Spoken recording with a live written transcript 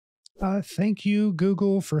Thank you,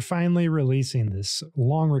 Google, for finally releasing this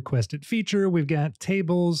long requested feature. We've got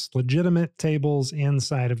tables, legitimate tables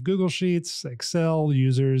inside of Google Sheets. Excel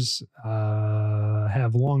users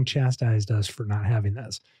have long chastised us for not having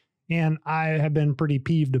this. And I have been pretty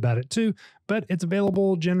peeved about it too, but it's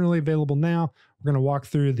available, generally available now. We're going to walk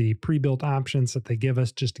through the pre-built options that they give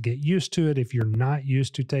us just to get used to it. If you're not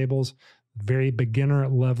used to tables, very beginner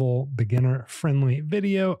level, beginner friendly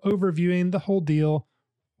video overviewing the whole deal,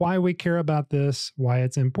 why we care about this, why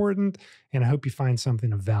it's important, and I hope you find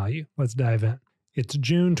something of value. Let's dive in. It's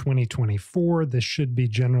June 2024. This should be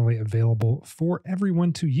generally available for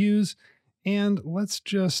everyone to use. And let's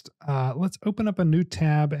open up a new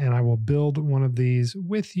tab and I will build one of these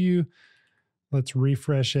with you. Let's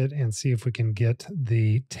refresh it and see if we can get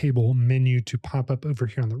the table menu to pop up over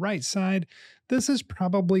here on the right side. This is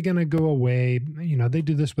probably going to go away. You know, they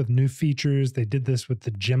do this with new features. They did this with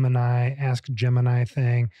the Gemini, Ask Gemini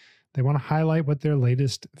thing. They want to highlight what their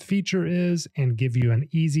latest feature is and give you an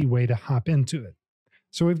easy way to hop into it.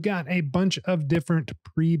 So we've got a bunch of different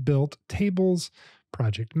pre-built tables,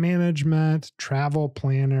 project management, travel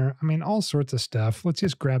planner, I mean, all sorts of stuff. Let's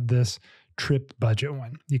just grab this trip budget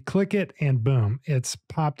one. You click it and boom, it's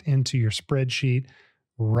popped into your spreadsheet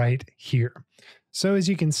right here. So as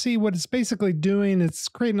you can see, what it's basically doing, it's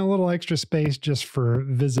creating a little extra space just for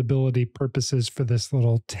visibility purposes for this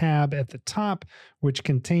little tab at the top, which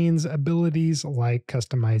contains abilities like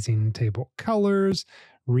customizing table colors,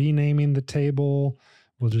 renaming the table.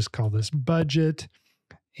 We'll just call this budget.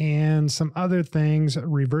 And some other things,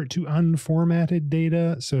 revert to unformatted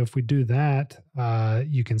data. So if we do that,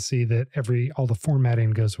 you can see that all the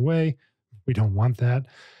formatting goes away. We don't want that.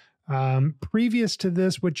 Previous to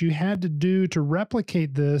this, what you had to do to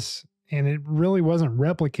replicate this, and it really wasn't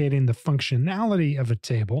replicating the functionality of a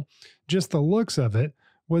table, just the looks of it,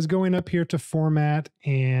 was going up here to format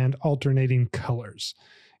and alternating colors.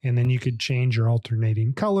 And then you could change your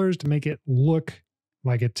alternating colors to make it look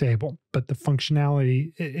like a table, but the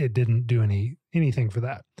functionality, it didn't do anything for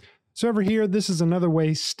that. So over here, this is another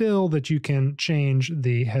way still that you can change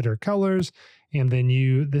the header colors. And then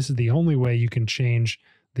this is the only way you can change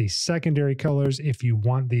the secondary colors if you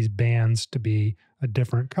want these bands to be a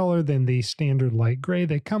different color than the standard light gray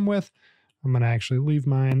they come with. I'm going to actually leave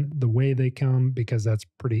mine the way they come because that's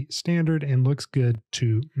pretty standard and looks good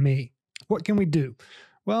to me. What can we do?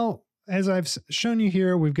 Well, as I've shown you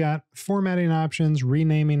here, we've got formatting options,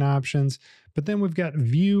 renaming options, but then we've got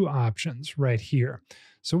view options right here.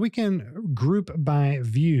 So we can group by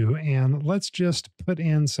view, and let's just put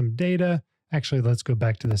in some data. Actually, let's go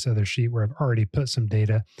back to this other sheet where I've already put some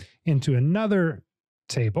data into another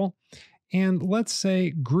table. And let's say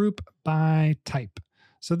group by type.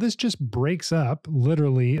 So this just breaks up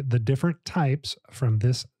literally the different types from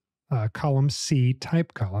this column C,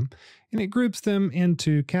 type column, and it groups them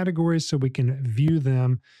into categories so we can view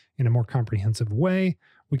them in a more comprehensive way.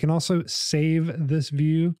 We can also save this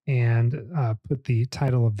view and put the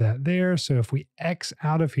title of that there. So if we X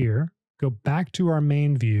out of here, go back to our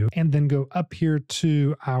main view, and then go up here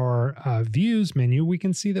to our views menu, we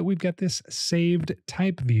can see that we've got this saved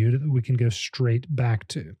type view that we can go straight back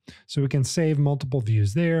to. So we can save multiple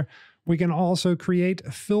views there. We can also create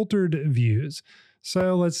filtered views.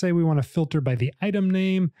 So let's say we want to filter by the item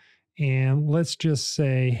name, and let's just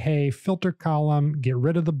say, hey, filter column, get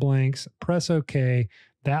rid of the blanks, press OK.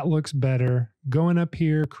 That looks better. Going up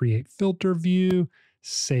here, create filter view,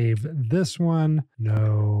 save this one,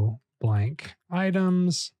 no blank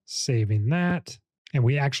items, saving that. And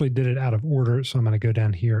we actually did it out of order, so I'm going to go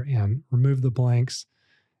down here and remove the blanks,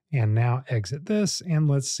 and now exit this, and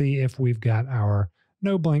let's see if we've got our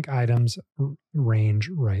no blank items range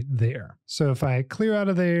right there. So if I clear out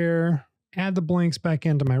of there, add the blanks back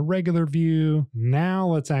into my regular view, now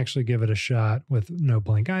let's actually give it a shot with no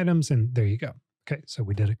blank items, and there you go. Okay, so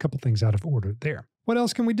we did a couple things out of order there. What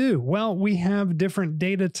else can we do? Well, we have different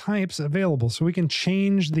data types available, so we can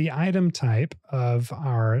change the item type of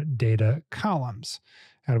our data columns.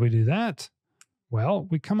 How do we do that? Well,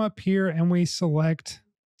 we come up here and we select,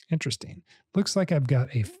 interesting. Looks like I've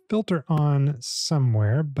got a filter on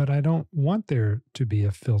somewhere, but I don't want there to be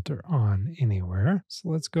a filter on anywhere. So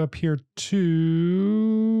let's go up here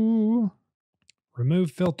to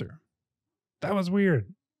remove filter. That was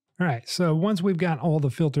weird. All right, so once we've got all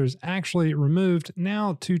the filters actually removed,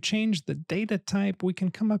 now to change the data type, we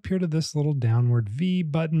can come up here to this little downward V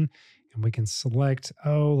button, and we can select,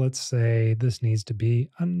 oh, let's say this needs to be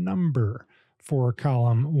a number for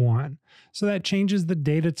column 1. So that changes the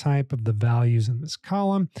data type of the values in this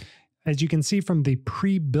column. As you can see from the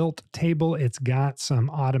pre-built table, it's got some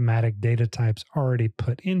automatic data types already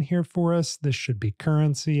put in here for us. This should be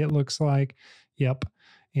currency, it looks like. Yep.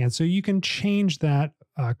 And so you can change that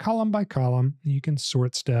column by column. You can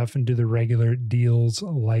sort stuff and do the regular deals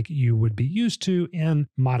like you would be used to in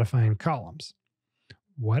modifying columns.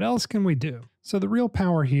 What else can we do? So the real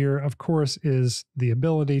power here, of course, is the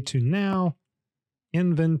ability to now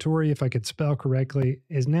inventory, if I could spell correctly,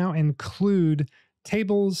 is now include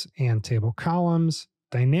tables and table columns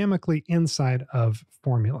dynamically inside of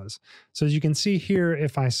formulas. So as you can see here,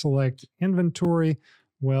 if I select inventory,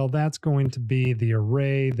 well, that's going to be the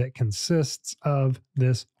array that consists of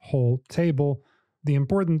this whole table. The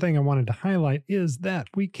important thing I wanted to highlight is that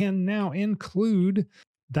we can now include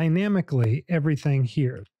dynamically everything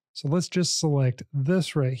here. So let's just select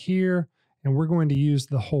this right here, and we're going to use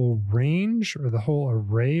the whole range, or the whole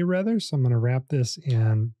array rather. So I'm going to wrap this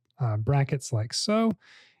in brackets like so.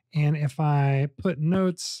 And if I put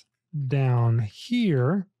notes down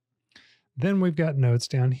here, then we've got notes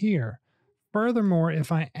down here. Furthermore,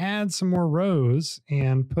 if I add some more rows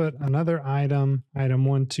and put another item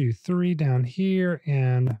 1, 2, 3 down here,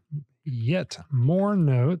 and yet more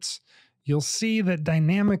notes, you'll see that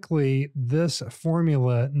dynamically this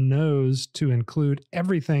formula knows to include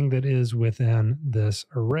everything that is within this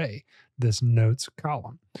array, this notes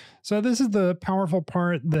column. So this is the powerful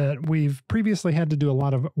part that we've previously had to do a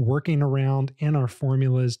lot of working around in our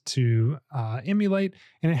formulas to emulate,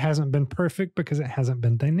 and it hasn't been perfect because it hasn't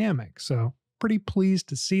been dynamic. So pretty pleased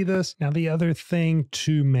to see this. Now, the other thing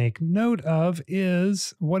to make note of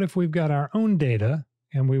is, what if we've got our own data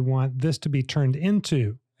and we want this to be turned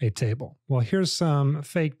into a table? Well, here's some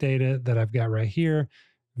fake data that I've got right here.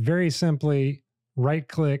 Very simply,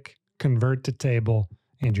 right-click, convert to table,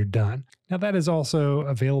 and you're done. Now, that is also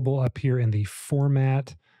available up here in the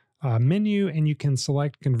format menu, and you can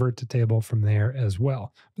select convert to table from there as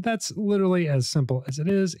well. But that's literally as simple as it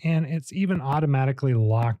is, and it's even automatically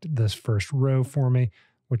locked this first row for me,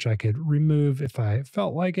 which I could remove if I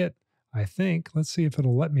felt like it, I think. Let's see if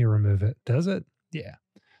it'll let me remove it. Does it? Yeah.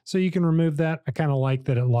 So you can remove that. I kind of like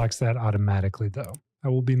that it locks that automatically though. I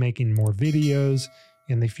will be making more videos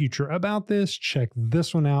in the future about this. Check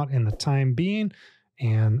this one out in the time being,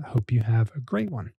 and hope you have a great one.